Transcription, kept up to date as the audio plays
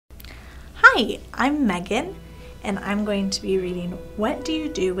Hi, I'm Megan, and I'm going to be reading What Do You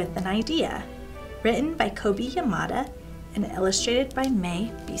Do with an Idea? Written by Kobe Yamada and illustrated by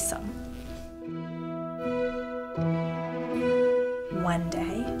May Beeson. One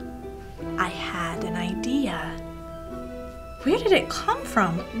day, I had an idea. Where did it come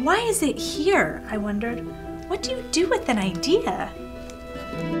from? Why is it here? I wondered. What do you do with an idea?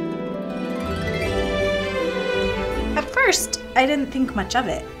 At first, I didn't think much of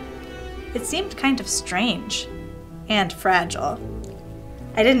it. It seemed kind of strange and fragile.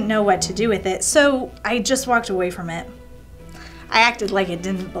 I didn't know what to do with it, so I just walked away from it. I acted like it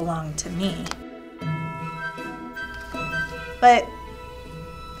didn't belong to me. But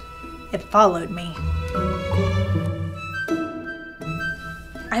it followed me.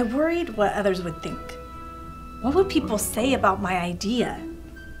 I worried what others would think. What would people say about my idea?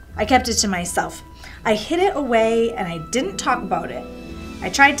 I kept it to myself. I hid it away and I didn't talk about it. I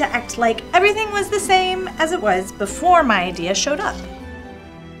tried to act like everything was the same as it was before my idea showed up.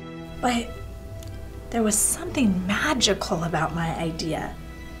 But there was something magical about my idea.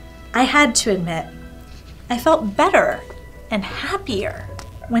 I had to admit, I felt better and happier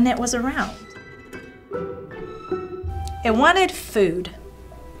when it was around. It wanted food.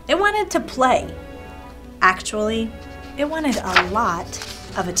 It wanted to play. Actually, it wanted a lot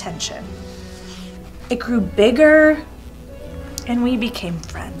of attention. It grew bigger, and we became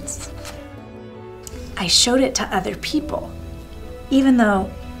friends. I showed it to other people, even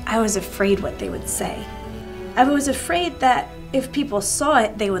though I was afraid what they would say. I was afraid that if people saw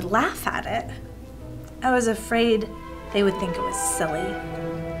it, they would laugh at it. I was afraid they would think it was silly.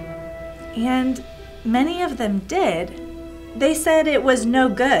 And many of them did. They said it was no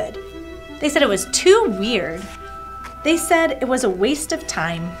good. They said it was too weird. They said it was a waste of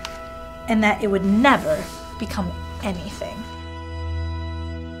time and that it would never become anything.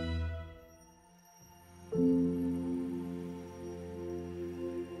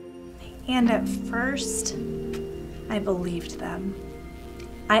 And at first, I believed them.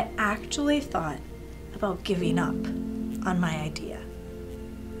 I actually thought about giving up on my idea.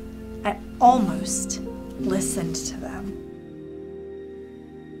 I almost listened to them.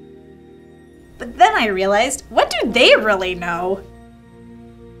 But then I realized, what do they really know?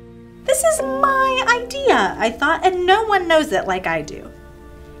 This is my idea, I thought, and no one knows it like I do.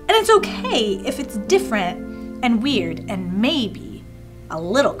 And it's okay if it's different and weird and maybe a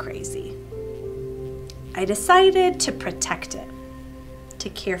little crazy. I decided to protect it, to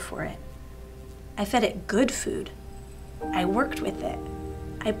care for it. I fed it good food. I worked with it.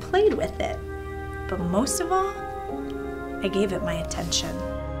 I played with it. But most of all, I gave it my attention.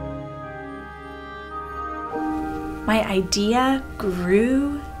 My idea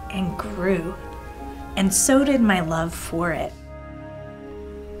grew and grew, and so did my love for it.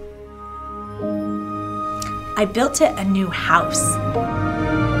 I built it a new house.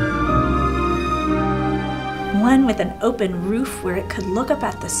 One with an open roof where it could look up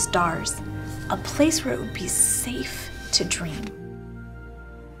at the stars, a place where it would be safe to dream.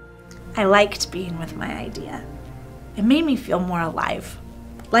 I liked being with my idea. It made me feel more alive,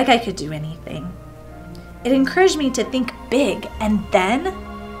 like I could do anything. It encouraged me to think big and then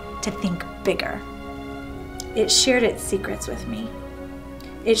to think bigger. It shared its secrets with me.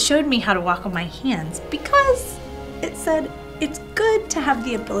 It showed me how to walk on my hands because it said it's good to have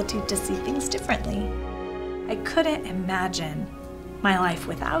the ability to see things differently. I couldn't imagine my life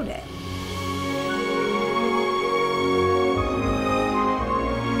without it.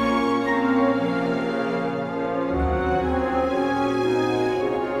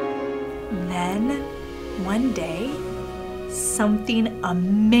 Then, one day, something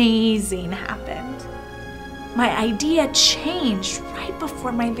amazing happened. My idea changed right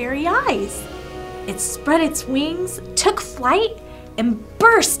before my very eyes. It spread its wings, took flight, and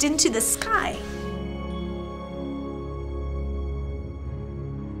burst into the sky.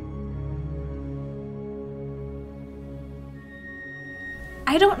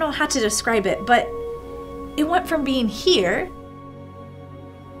 I don't know how to describe it, but it went from being here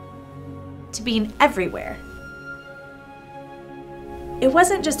to being everywhere. It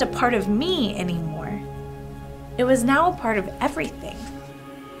wasn't just a part of me anymore. It was now a part of everything.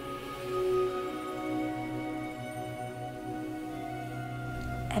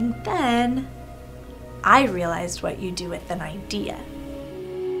 And then I realized what you do with an idea.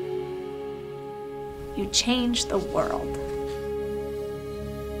 You change the world.